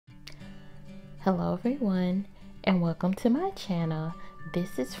Hello everyone and welcome to my channel.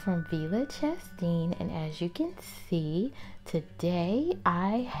 This is from Vila Chastain, and as you can see, today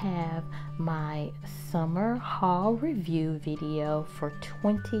I have my summer haul review video for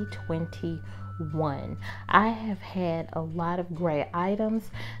 2021. I have had a lot of great items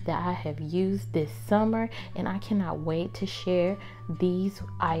that I have used this summer, and I cannot wait to share these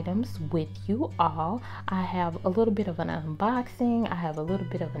items with you all. I have a little bit of an unboxing, I have a little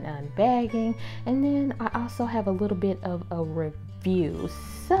bit of an unbagging, and then I also have a little bit of a review.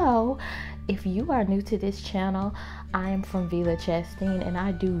 So if you are new to this channel, I am from Vila Chastain, and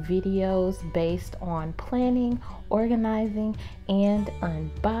I do videos based on planning, organizing, and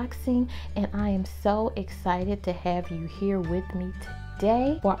unboxing, and I am so excited to have you here with me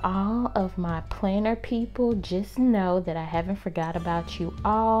today. For all of my planner people, just know that I haven't forgot about you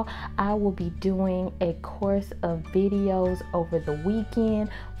all. I will be doing a course of videos over the weekend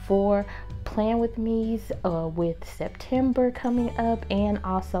for plan with me's with September coming up, and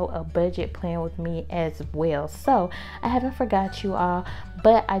also a budget plan with me as well. So I haven't forgot you all,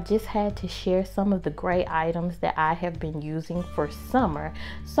 but I just had to share some of the great items that I have been using for summer.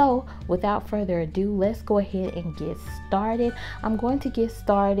 So without further ado, let's go ahead and get started. I'm going to get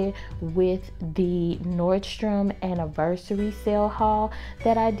started with the Nordstrom anniversary sale haul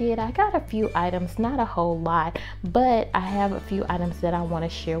that I did. I got a few items, not a whole lot, but I have a few items that I want to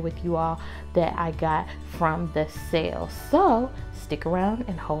share with you all that I got from the sale. So stick around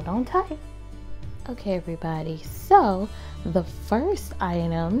and hold on tight. Okay everybody, so the first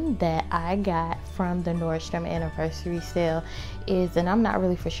item that I got from the Nordstrom anniversary sale is, and I'm not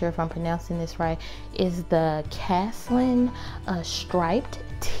really for sure if I'm pronouncing this right, is the CALSON striped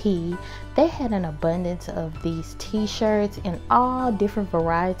tee. They had an abundance of these t-shirts in all different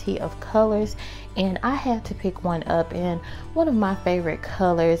variety of colors, and I had to pick one up, and one of my favorite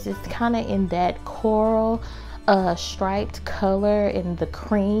colors is kind of in that coral striped color in the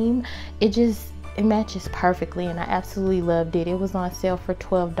cream. It matches perfectly, and I absolutely loved it. It was on sale for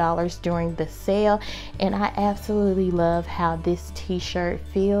 $12 during the sale, and I absolutely love how this t-shirt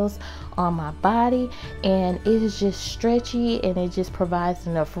feels on my body, and it is just stretchy, and it just provides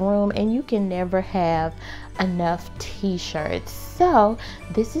enough room, and you can never have enough t-shirts. So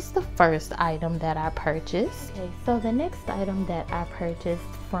this is the first item that I purchased. Okay, so the next item that I purchased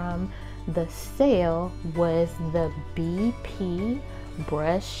from the sale was the BP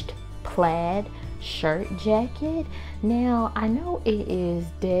brushed plaid shirt jacket. Now I know it is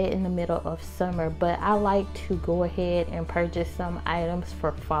dead in the middle of summer, but I like to go ahead and purchase some items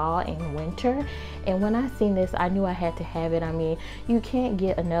for fall and winter, and when I seen this, I knew I had to have it. I mean, you can't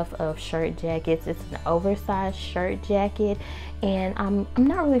get enough of shirt jackets. It's an oversized shirt jacket, and I'm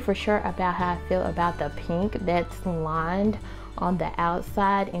not really for sure about how I feel about the pink that's lined on the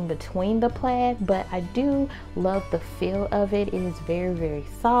outside in between the plaid, but I do love the feel of it. It is very, very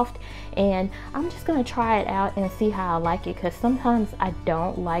soft, and I'm just gonna try it out and see how I like it, because sometimes I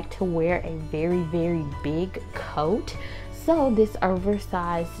don't like to wear a very, very big coat. So this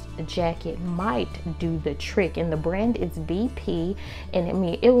oversized jacket might do the trick, and the brand is BP, and I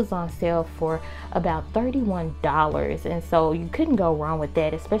mean, it was on sale for about $31, and so you couldn't go wrong with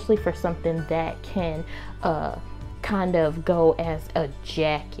that, especially for something that can kind of go as a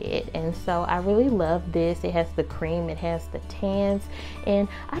jacket. And so I really love this. It has the cream, it has the tans, and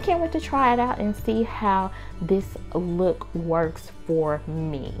I can't wait to try it out and see how this look works for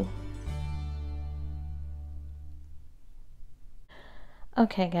me.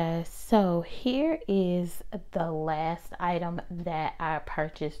 Okay guys, so here is the last item that I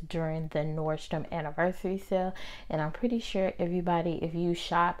purchased during the Nordstrom anniversary sale, and I'm pretty sure everybody, if you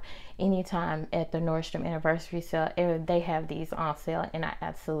shop anytime at the Nordstrom anniversary sale, they have these on sale, and I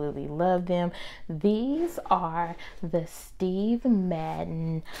absolutely love them. These are the Steve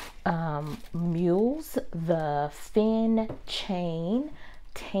Madden Mules, the fin chain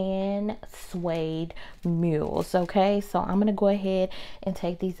tan suede mules. Okay, so I'm gonna go ahead and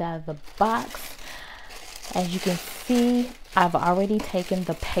take these out of the box. As you can see, I've already taken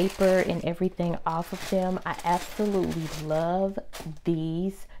the paper and everything off of them. I absolutely love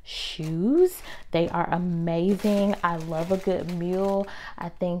these shoes. They are amazing. I love a good mule. I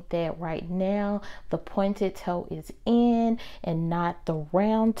think that right now the pointed toe is in and not the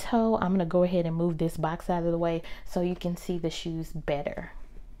round toe. I'm gonna go ahead and move this box out of the way so you can see the shoes better.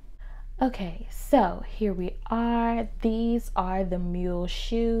 Okay, so here we are. These are the Mule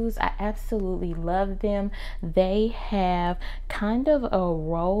shoes. I absolutely love them. They have kind of a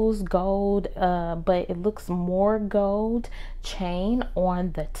rose gold, but it looks more gold chain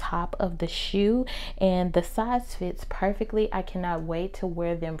on the top of the shoe, and the size fits perfectly. I cannot wait to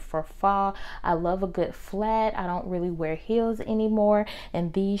wear them for fall. I love a good flat. I don't really wear heels anymore,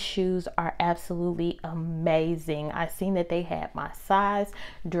 and these shoes are absolutely amazing. I seen that they had my size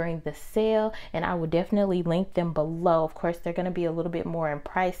during the sale, and I will definitely link them below. Of course, they're going to be a little bit more in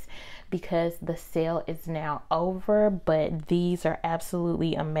price because the sale is now over, but these are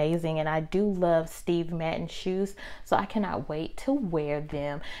absolutely amazing, and I do love Steve Madden shoes, so I cannot wait to wear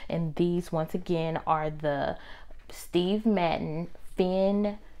them. And these once again are the Steve Madden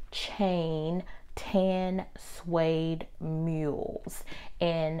Fin Chain tan suede mules,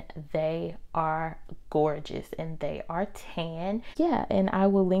 and they are gorgeous and they are tan. Yeah, and I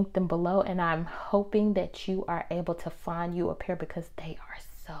will link them below, and I'm hoping that you are able to find you a pair because they are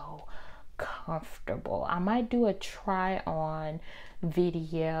so comfortable. I might do a try on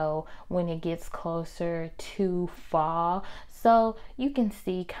video when it gets closer to fall, so you can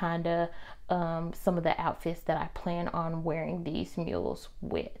see kind of some of the outfits that I plan on wearing these mules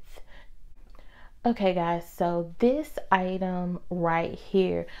with. Okay guys, so this item right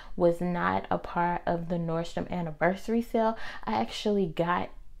here was not a part of the Nordstrom anniversary sale. I actually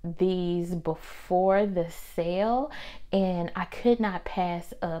got these before the sale, and I could not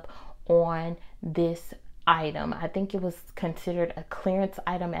pass up on this item. I think it was considered a clearance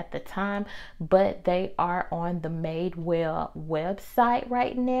item at the time, but they are on the Madewell website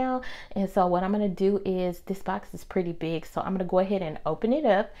right now. And so what I'm going to do is, this box is pretty big, so I'm going to go ahead and open it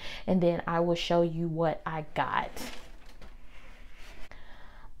up, and then I will show you what I got.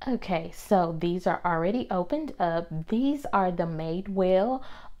 Okay, so these are already opened up. These are the Madewell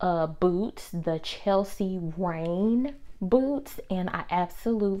boots, the Chelsea Rain boots, and I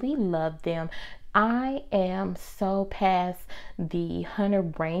absolutely love them. I am so past the Hunter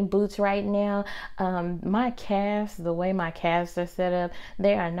Rain boots right now. My calves, the way my calves are set up,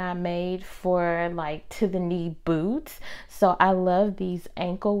 they are not made for like to the knee boots. So I love these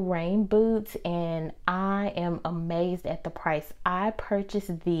ankle rain boots, and I am amazed at the price. I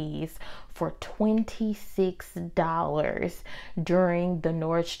purchased these for $26 during the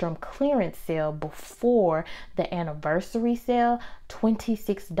Nordstrom clearance sale before the anniversary sale.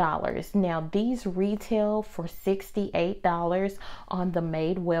 $26. Now these retail for $68 on the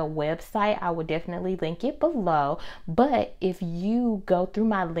Madewell website. I will definitely link it below, but if you go through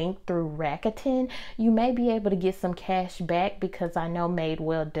my link through Rakuten, you may be able to get some cash back, because I know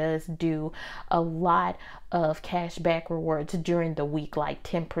Madewell does do a lot of cash back rewards during the week, like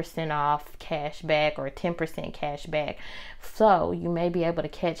 10% off cash back or 10% cash back. So you may be able to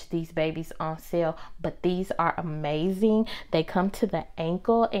catch these babies on sale, but these are amazing. They come to the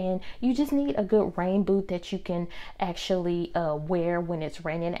ankle, and you just need a good rain boot that you can actually wear when it's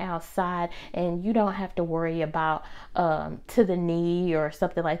raining outside, and you don't have to worry about to the knee or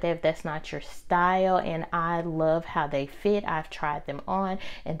something like that if that's not your style. And I love how they fit. I've tried them on,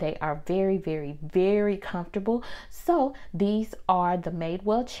 and they are very, very, very comfortable. So these are the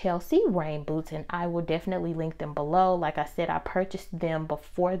Madewell Chelsea Rain boots, and I will definitely link them below. Like I said, I purchased them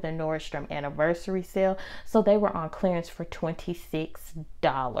before the Nordstrom anniversary sale, so they were on clearance for $26.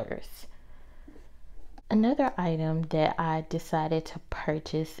 Another item that I decided to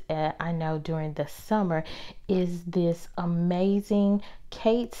purchase, I know during the summer, is this amazing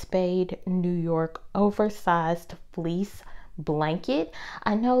Kate Spade New York oversized fleece blanket.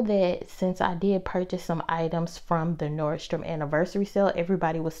 I know that since I did purchase some items from the Nordstrom anniversary sale,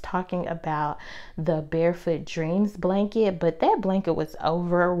 everybody was talking about the Barefoot Dreams blanket, but that blanket was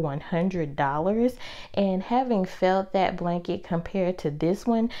over $100. And having felt that blanket compared to this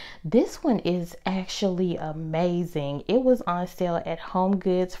one is actually amazing. It was on sale at Home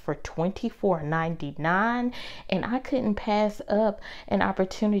Goods for $24.99, and I couldn't pass up an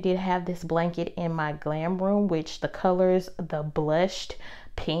opportunity to have this blanket in my glam room, which the colors, the blushed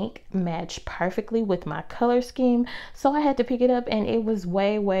pink, matched perfectly with my color scheme. So I had to pick it up, and it was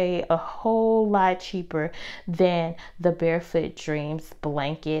way a whole lot cheaper than the Barefoot Dreams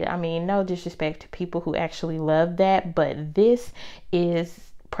blanket. I mean, no disrespect to people who actually love that, but this is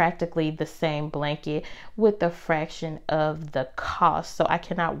practically the same blanket with a fraction of the cost. So I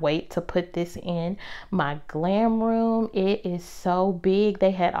cannot wait to put this in my glam room. It is so big.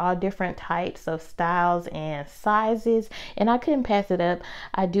 They had all different types of styles and sizes, and I couldn't pass it up.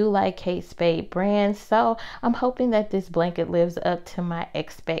 I do like Kate Spade brand, so I'm hoping that this blanket lives up to my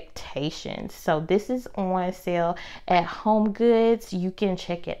expectations. So this is on sale at Home Goods. You can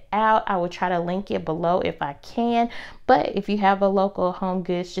check it out. I will try to link it below if I can, but if you have a local Home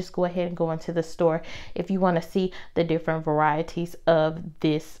Goods, just go ahead and go into the store if you want to see the different varieties of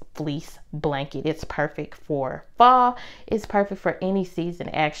this fleece blanket. It's perfect for fall. It's perfect for any season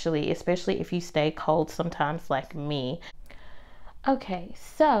actually, especially if you stay cold sometimes like me. Okay,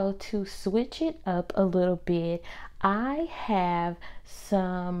 so to switch it up a little bit, I have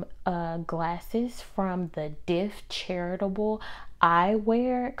some glasses from the Diff charitable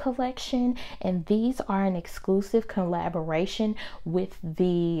Eyewear collection, and these are an exclusive collaboration with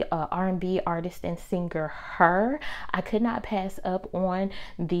the R&B artist and singer H.E.R. I could not pass up on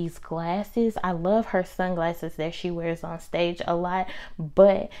these glasses. I love her sunglasses that she wears on stage a lot,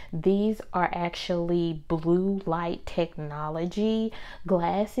 but these are actually blue light technology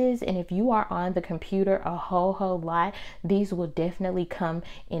glasses, and if you are on the computer a whole lot, these will definitely come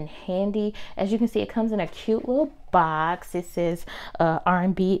in handy. As you can see, it comes in a cute little box. It says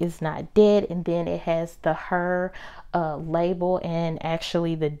R&B is not dead, and then it has the H.E.R label and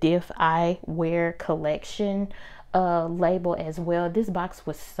actually the Diff Eyewear collection label as well. This box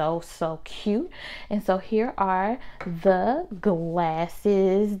was so cute. And so here are the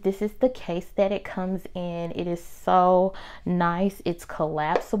glasses. This is the case that it comes in. It is so nice. It's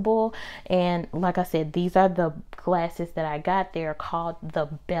collapsible, and like I said, these are the glasses that I got. They're called the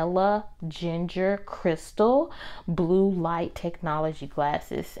Bella Ginger Crystal Blue Light Technology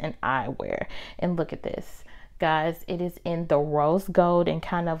Glasses and Eyewear. And look at this, guys. It is in the rose gold and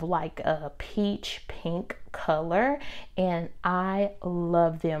kind of like a peach pink color, and I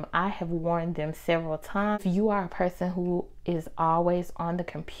love them. I have worn them several times. If you are a person who is always on the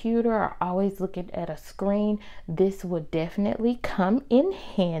computer or always looking at a screen, this will definitely come in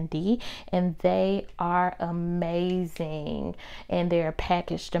handy, and they are amazing, and they're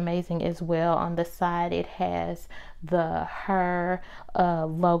packaged amazing as well. On the side it has the H.E.R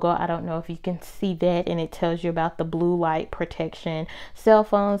logo. I don't know if you can see that, and it tells you about the blue light protection, cell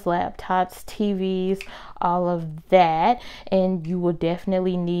phones, laptops, TVs, all of that. And you will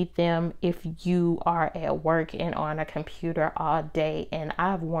definitely need them if you are at work and on a computer all day. And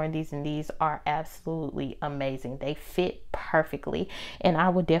I've worn these, and these are absolutely amazing. They fit perfectly, and I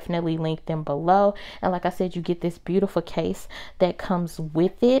will definitely link them below. And like I said, you get this beautiful case that comes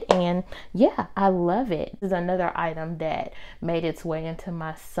with it, and yeah, I love it. This is another item that made its way into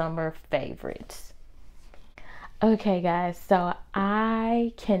my summer favorites. Okay guys, so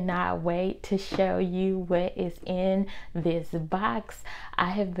I cannot wait to show you what is in this box.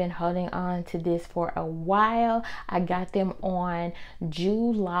 I have been holding on to this for a while. I got them on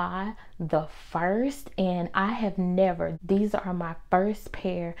July the 1st, and I have never, these are my first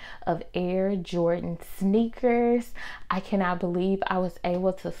pair of Air Jordan sneakers. I cannot believe I was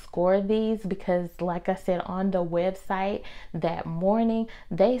able to score these, because like I said on the website that morning,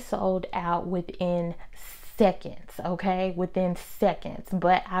 they sold out within seconds, okay, within seconds.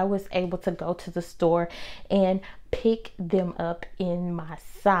 But I was able to go to the store and pick them up in my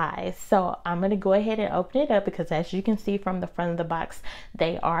size. So I'm going to go ahead and open it up, because as you can see from the front of the box,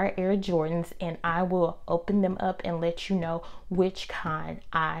 they are Air Jordans, and I will open them up and let you know which kind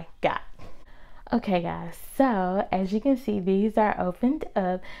I got. Okay guys, so as you can see, these are opened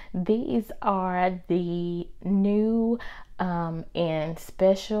up. These are the new and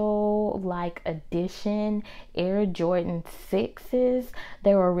special like edition Air Jordan 6s.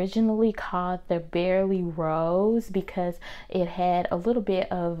 They were originally called the Barely Rose because it had a little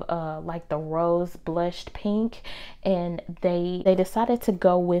bit of like the rose blushed pink, and they decided to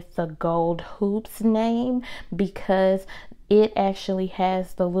go with the gold hoops name because it actually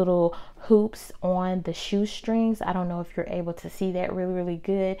has the little hoops on the shoestrings. I don't know if you're able to see that really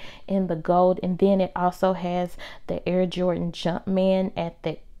good in the gold. And then it also has the Air Jordan Jumpman at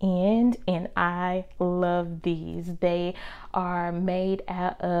the end, and I love these. They are made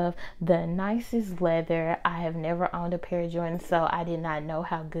out of the nicest leather. I have never owned a pair of Jordans, so I did not know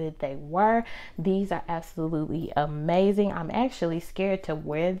how good they were. These are absolutely amazing. I'm actually scared to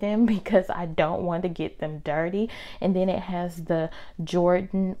wear them because I don't want to get them dirty. And then it has the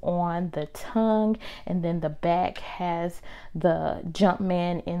Jordan on the tongue, and then the back has the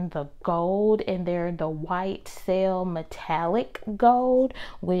Jumpman in the gold, and they're the white sail metallic gold,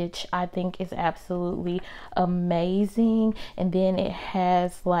 which I think is absolutely amazing. and then it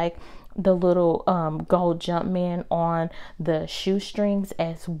has like the little gold Jumpman on the shoestrings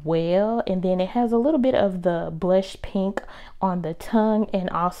as well, and then it has a little bit of the blush pink on the tongue, and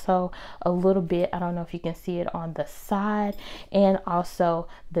also a little bit, I don't know if you can see it, on the side, and also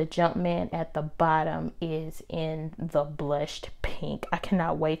the Jumpman at the bottom is in the blushed pink. I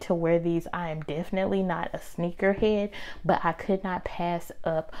cannot wait to wear these. I am definitely not a sneakerhead, but I could not pass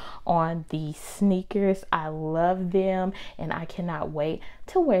up on these sneakers. I love them and I cannot wait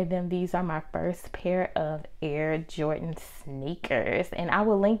to wear them. These are my first pair of Air Jordan sneakers, and I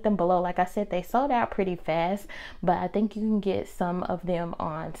will link them below. Like I said, they sold out pretty fast, but I think you can get some of them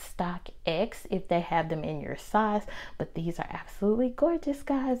on StockX if they have them in your size. But these are absolutely gorgeous,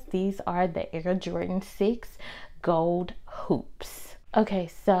 guys. These are the Air Jordan 6 gold hoops.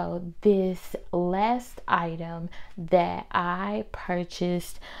 Okay, so this last item that I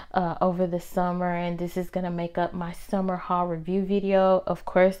purchased over the summer, and this is gonna make up my summer haul review video. Of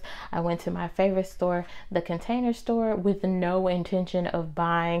course, I went to my favorite store, the Container Store, with no intention of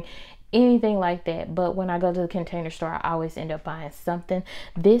buying anything like that, but when I go to the Container Store, I always end up buying something.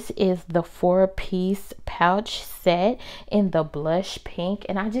 This is the 4-piece pouch set in the blush pink,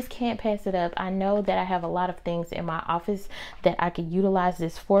 and I just can't pass it up. I know that I have a lot of things in my office that I could utilize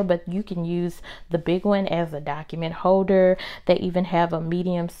this for, but you can use the big one as a document holder. They even have a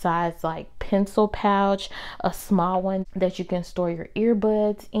medium size like pencil pouch, a small one that you can store your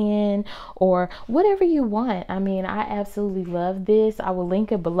earbuds in, or whatever you want. I mean, I absolutely love this. I will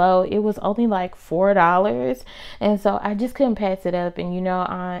link it below. It was only like $4, and so I just couldn't pass it up. And you know,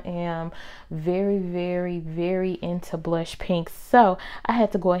 I am very, very, very into blush pink, so I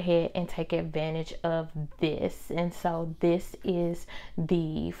had to go ahead and take advantage of this. And so this is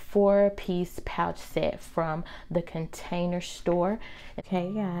the 4-piece pouch set from the Container Store.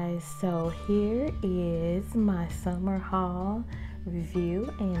 Okay guys, so here is my summer haul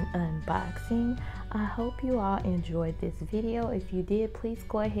review and unboxing. I hope you all enjoyed this video. If you did, please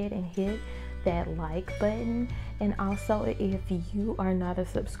go ahead and hit that like button, and also if you are not a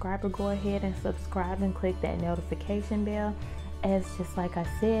subscriber, go ahead and subscribe and click that notification bell. As just like I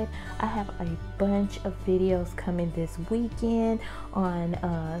said, I have a bunch of videos coming this weekend on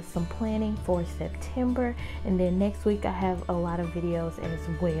some planning for September, and then next week I have a lot of videos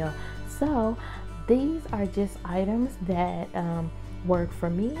as well. So these are just items that work for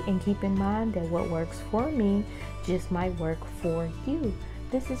me, and keep in mind that what works for me just might work for you.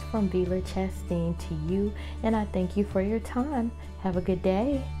 This is from Dealer Chastain to you, and I thank you for your time. Have a good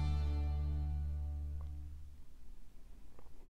day.